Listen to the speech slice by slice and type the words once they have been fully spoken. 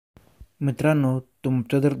मित्रांनो,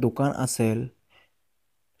 तुमचं जर दुकान असेल,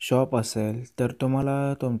 शॉप असेल, तर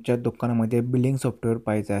तुम्हाला तुमच्या दुकानामध्ये बिलिंग सॉफ्टवेअर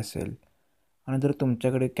पाहिजे असेल आणि जर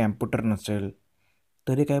तुमच्याकडे कॅम्प्युटर नसेल,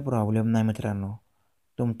 तरी काही प्रॉब्लेम नाही मित्रांनो.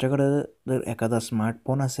 तुमच्याकडं जर एखादा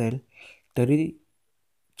स्मार्टफोन असेल, तरी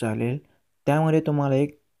चालेल. त्यामध्ये तुम्हाला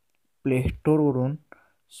एक प्ले स्टोअरवरून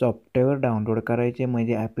सॉफ्टवेअर डाउनलोड करायचे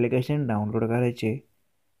म्हणजे ॲप्लिकेशन डाउनलोड करायचे.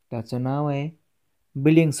 त्याचं नाव आहे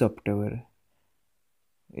बिलिंग सॉफ्टवेअर.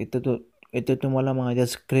 इथं तो इथे तुम्हाला माझ्या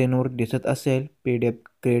स्क्रीनवर दिसत असेल पी डी एफ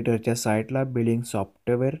क्रिएटरच्या साईटला बिलिंग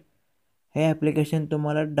सॉफ्टवेअर हे ॲप्लिकेशन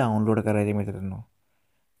तुम्हाला डाउनलोड करायचे मित्रांनो.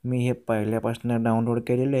 मी हे पहिल्यापासून डाउनलोड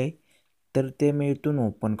केलेलं आहे, तर ते मी इथून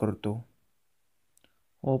ओपन करतो.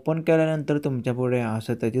 ओपन केल्यानंतर तुमच्यापुढे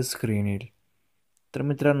असं त्याची स्क्रीन येईल. तर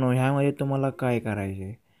मित्रांनो, ह्यामध्ये तुम्हाला काय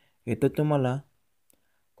करायचे, इथं तुम्हाला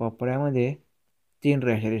कोपऱ्यामध्ये 3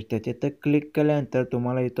 रेषा दिसतात. तिथं क्लिक केल्यानंतर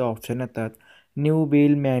तुम्हाला इथं ऑप्शन येतात. New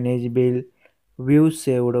bill, manage bill, view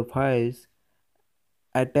saved files.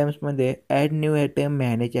 आयटम्समध्ये add new item,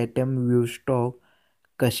 manage item, view stock.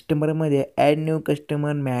 कस्टमरमध्ये add new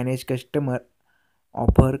customer, manage customer,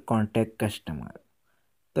 offer, contact customer.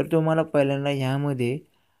 तर तुम्हाला पहिल्यांदा ह्यामध्ये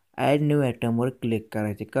ॲड न्यू आयटमवर क्लिक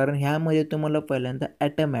करायचे, कारण ह्यामध्ये तुम्हाला पहिल्यांदा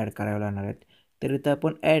आयटम ॲड करावे लागणार आहेत. तर इथं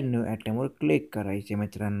आपण ॲड न्यू आयटमवर क्लिक करायचे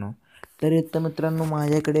मित्रांनो. तर इथं मित्रांनो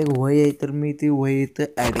माझ्याकडे एक वही आहे, तर मी ती वही इथं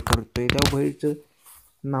ॲड करतोय. त्या वहीचं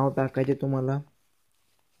नाव टाकायचे तुम्हाला.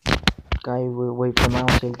 काय वहीचं नाव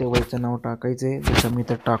असेल ते वहीचं नाव टाकायचं आहे, जसं मी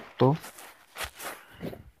इथं टाकतो.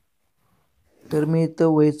 तर मी इथं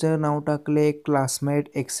वहीचं नाव टाकले क्लासमेट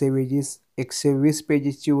 120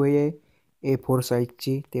 पेजेसची वही आहे, A4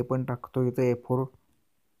 साईजची. ते पण टाकतो इथं A4.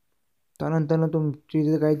 त्यानंतर तुमची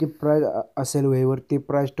जर काही जी प्राईज असेल वहीवर, ती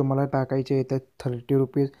प्राईज तुम्हाला टाकायची आहे. इथं 30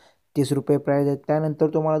 रुपीज, 30 रुपये प्राईज आहे. त्यानंतर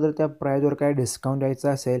तुम्हाला जर त्या प्राईजवर काही डिस्काउंट द्यायचं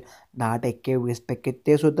असेल 10%, 20%,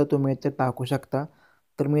 ते सुद्धा तुम्ही इथं टाकू शकता.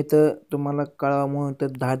 तर मी इथं तुम्हाला कळावं म्हणून तर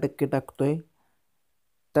 10% टाकतोय.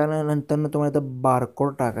 त्यानंतर तुम्हाला इथं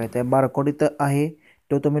बारकोड टाकायचा आहे. बारकोड इथं आहे,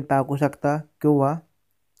 तो तुम्ही टाकू शकता किंवा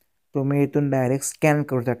तुम्ही इथून डायरेक्ट स्कॅन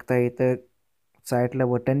करू शकता. इथं साईडला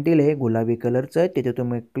बटन दिले गुलाबी कलरचं, तिथे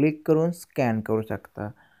तुम्ही क्लिक करून स्कॅन करू शकता.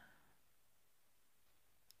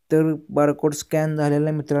 तर बारकोड स्कॅन झालेला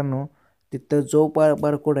आहे मित्रांनो. तिथं जो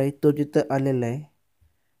बारकोड आहे तो तिथं आलेला आहे.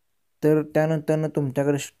 तर त्यानंतर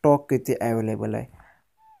तुमच्याकडे स्टॉक किती अवेलेबल आहे,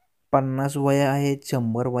 50 वह्या आहेत,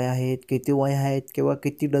 100 वह्या आहेत, किती वह्या आहेत किंवा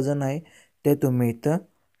किती डझन आहे ते तुम्ही इथं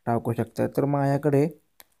टाकू शकता. तर माझ्याकडे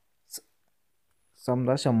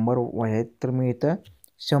समजा 100 वह्या आहेत, तर मी इथं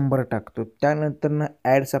 100 टाकतो. त्यानंतर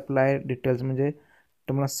ॲड सप्लाय डिटेल्स म्हणजे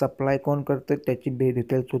तुम्हाला सप्लाय कोण करतं त्याची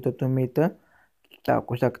डिटेल्स सुद्धा तुम्ही इथं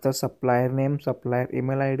टाकू शकता. Supplier name, supplier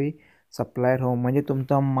email I D, supplier home, म्हणजे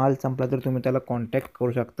तुमचा माल संपला तर तुम्ही त्याला कॉन्टॅक्ट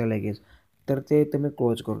करू शकता लगेच. तर ते तुम्ही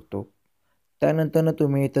क्लोज करतो. त्यानंतर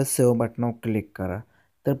तुम्ही इथं सेव्ह बटनावर क्लिक करा.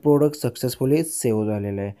 तर प्रोडक्ट सक्सेसफुली सेव्ह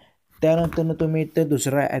झालेलं आहे. त्यानंतर तुम्ही इथं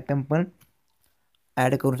दुसरा आयटम पण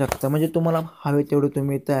ॲड करू शकता, म्हणजे तुम्हाला हवे तेवढे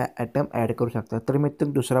तुम्ही इथं आयटम ॲड करू शकता. तर मी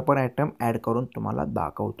इथं दुसरा पण आयटम ॲड करून तुम्हाला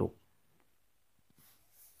दाखवतो.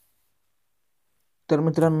 तर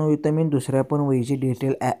मित्रांनो, इथं मी दुसऱ्या पण वहीची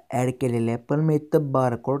डिटेल ॲड केलेली आहे, पण मी इथं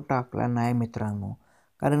बारकोड टाकला नाही मित्रांनो.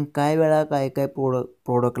 कारण काय वेळा काय काय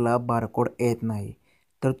प्रोडक्टला बारकोड येत नाही.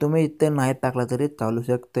 तर तुम्ही इथं नाही टाकला तरी चालू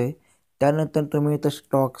शकते. त्यानंतर तुम्ही इथं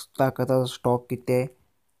स्टॉक टाकायचा, स्टॉक किती आहे.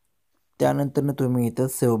 त्यानंतर तुम्ही इथं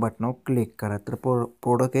सेव्ह बटनावर क्लिक करा. तर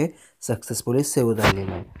प्रोडक्ट हे सक्सेसफुली सेव्ह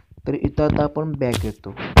झालेलं आहे. तर इथं आता आपण बॅक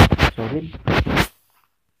येतो. सॉरी.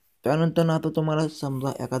 त्यानंतर आता तुम्हाला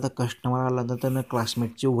समजा एखादा कस्टमर आला तर त्यानं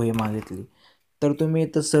क्लासमेटची वही मागितली, तर तुम्ही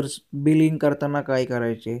इथं सर्च बिलिंग करताना काय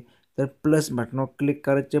करायचे, तर प्लस बटनावर क्लिक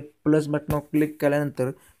करायचे. प्लस बटनावर क्लिक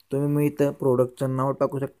केल्यानंतर तुम्ही मी इथं प्रोडक्टचं नाव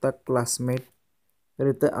टाकू शकता क्लासमेट. तर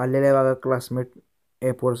इथं आलेलं आहे बघा क्लासमेट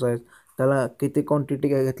A4 साईज. त्याला किती क्वांटिटी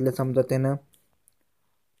घेतल्या, समजा त्यानं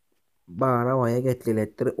 12 वह्या घेतलेल्या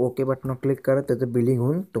आहेत, तर ओके बटनावर क्लिक करा. त्याचं बिलिंग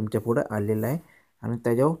होऊन तुमच्या पुढं आलेलं आहे आणि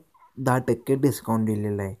त्याच्यावर 10% डिस्काउंट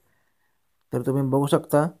दिलेलं आहे. तर तुम्ही बघू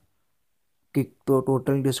शकता की तो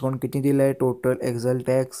टोटल डिस्काउंट किती दिला आहे. Total एक्झल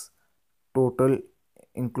tax, total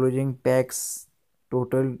इन्क्लुजिंग tax,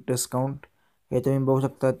 total discount हे तुम्ही बघू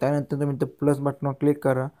शकता. त्यानंतर तुम्ही इथं प्लस बटनावर क्लिक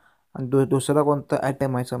करा आणि दुसरा कोणता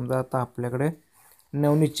आयटम आहे, समजा आता आपल्याकडे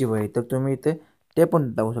नवनीतची वही, तर तुम्ही इथे ते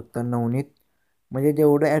पण टाकू शकता नवनीत. म्हणजे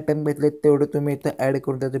जेवढे आयटम घेतले तेवढे तुम्ही इथं ॲड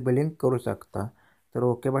करून त्याचं बिलिंग करू शकता. तर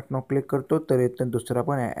ओके बटनावर क्लिक करतो, तर इथं दुसरा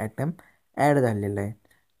पण आयटम ॲड झालेला आहे.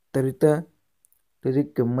 तर इथं त्याची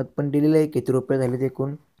किंमत पण दिलेली आहे, किती रुपये झाले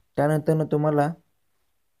एकूण. त्यानंतर तुम्हाला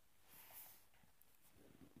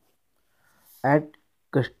add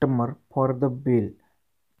customer for the bill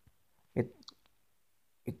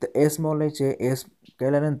इथं एस बोलायचे. एस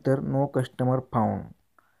केल्यानंतर नो कस्टमर फाउंड,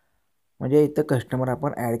 म्हणजे इथं कस्टमर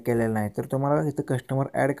आपण ॲड केलेला नाही. तर तुम्हाला इथं कस्टमर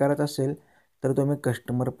ॲड करायचं असेल तर तुम्ही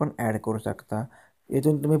कस्टमर पण ॲड करू शकता.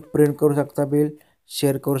 इथून तुम्ही प्रिंट करू शकता बिल,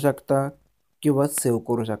 शेअर करू शकता किंवा सेव्ह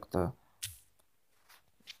करू शकता.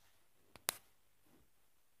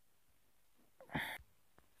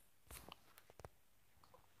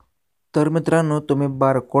 तर मित्रांनो, तुम्ही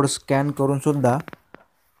बारकोड स्कॅन करून सुद्धा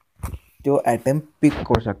तो आयटम पिक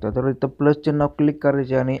करू शकता. तर इथं प्लस चिन्ह क्लिक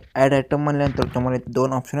करायचे आणि ॲड आयटम म्हणल्यानंतर तुम्हाला इथं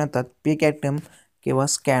 2 ऑप्शन येतात, पिक आयटम किंवा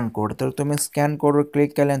स्कॅन कोड. तर तुम्ही स्कॅन कोडवर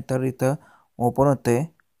क्लिक केल्यानंतर इथं ओपन होते.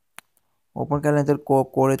 ओपन केल्यानंतर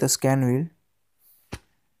कोड इथं स्कॅन होईल.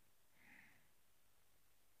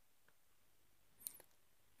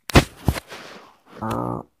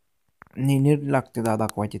 नीट लागते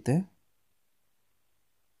दाखवायची ते.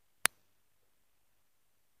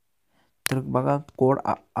 तर बघा कोड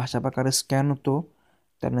अशा प्रकारे स्कॅन होतो.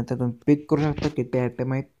 त्यानंतर तुम्ही पिक करू शकता किती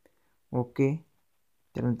आयटम आहेत. ओके.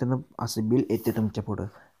 त्यानंतर असं बिल येते तुमच्या पुढं.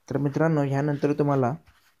 तर मित्रांनो, ह्यानंतर तुम्हाला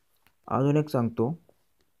अजून एक सांगतो.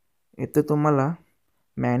 इथं तुम्हाला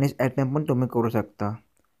मॅनेज आयटम पण तुम्ही करू शकता.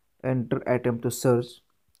 Enter item to search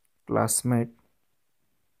classmate.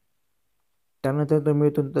 त्यानंतर तुम्ही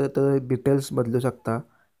तुमचं डिटेल्स बदलू शकता.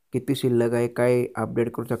 किती शिल्लक आहे, काय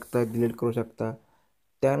अपडेट करू शकता, डिलीट करू शकता.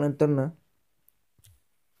 त्यानंतर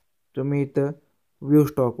तुम्ही इथं व्ह्यू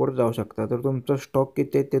स्टॉकवर जाऊ शकता. तर तुमचा स्टॉक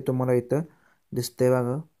किती आहे ते तुम्हाला इथं दिसतंय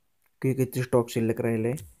बघा, की किती स्टॉक शिल्लक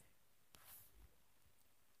राहिले.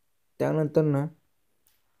 त्यानंतर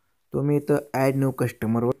तुम्ही इथं ॲड न्यू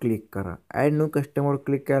कस्टमरवर क्लिक करा. ॲड न्यू कस्टमरवर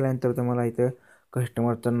क्लिक केल्यानंतर तुम्हाला इथं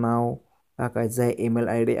कस्टमरचं नाव टाकायचं आहे. ईमेल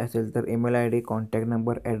आय डी असेल तर email I D, contact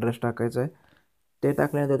number, address टाकायचा आहे. ते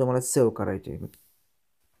टाकल्यानंतर तुम्हाला सेव्ह करायचे.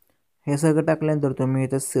 हे सगळं टाकल्यानंतर तुम्ही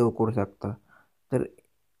इथं सेव्ह करू शकता. तर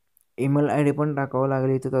ईमेल आय डी पण टाकावं लागेल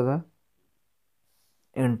इथं त्याचा.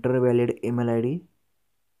 Enter valid email I D.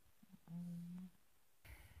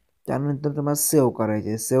 त्यानंतर तुम्हाला सेव्ह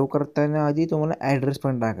करायचे. सेव्ह करताना आधी तुम्हाला ॲड्रेस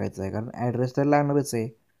पण टाकायचा आहे, कारण ॲड्रेस तर लागणारच आहे.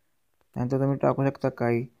 त्यानंतर तुम्ही टाकू शकता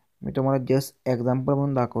काही. मी तुम्हाला जस्ट एक्झाम्पल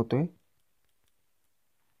म्हणून दाखवतोय.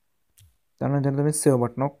 त्यानंतर तुम्ही सेव्ह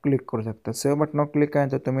बटनावर क्लिक करू शकता. सेव्ह बटनावर क्लिक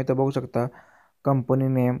केल्यानंतर तुम्ही इथं बघू शकता company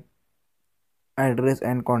name, address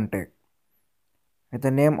and contact.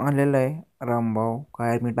 इथं नेम आलेलं आहे रामभाऊ,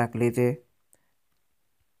 काय मी टाकले ते.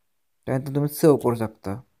 त्यानंतर तुम्ही सेव्ह करू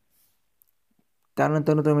शकता.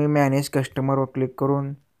 त्यानंतर तुम्ही मॅनेज कस्टमरवर क्लिक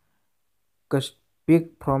करून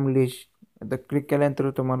पिक फ्रॉम लिस्ट आता क्लिक केल्यानंतर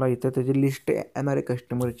तुम्हाला इथं त्याची लिस्ट येणार आहे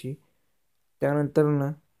कस्टमरची. त्यानंतर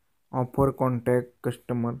ऑफर कॉन्टॅक्ट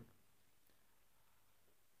कस्टमर,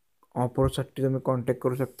 ऑफरसाठी तुम्ही कॉन्टॅक्ट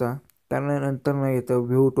करू शकता. त्यानंतर इथं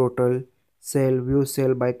view total, sale, view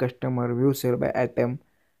sale by customer, view sale bye item.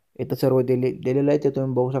 इथं सर्व दिलेलं आहे ते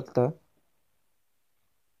तुम्ही बघू शकता.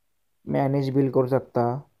 मॅनेज बिल करू शकता.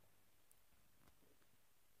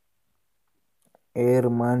 एअर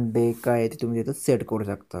मंथ डे काय आहे ते तुम्ही तिथं सेट करू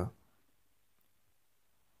शकता.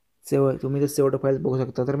 तुम्ही ते सेव्ड फाईल बघू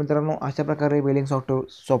शकता. तर मित्रांनो, अशा प्रकारे बिलिंग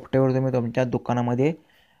सॉफ्टवेअर तुम्ही तुमच्या दुकानामध्ये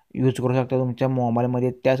यूज करू शकता तुमच्या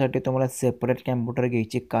मोबाईलमध्ये. त्यासाठी तुम्हाला सेपरेट कॅम्प्युटर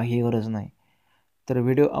घ्यायची काही गरज नाही. तर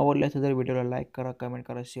व्हिडिओ आवडला असेल तर व्हिडिओला लाईक करा, कमेंट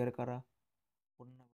करा, शेअर करा.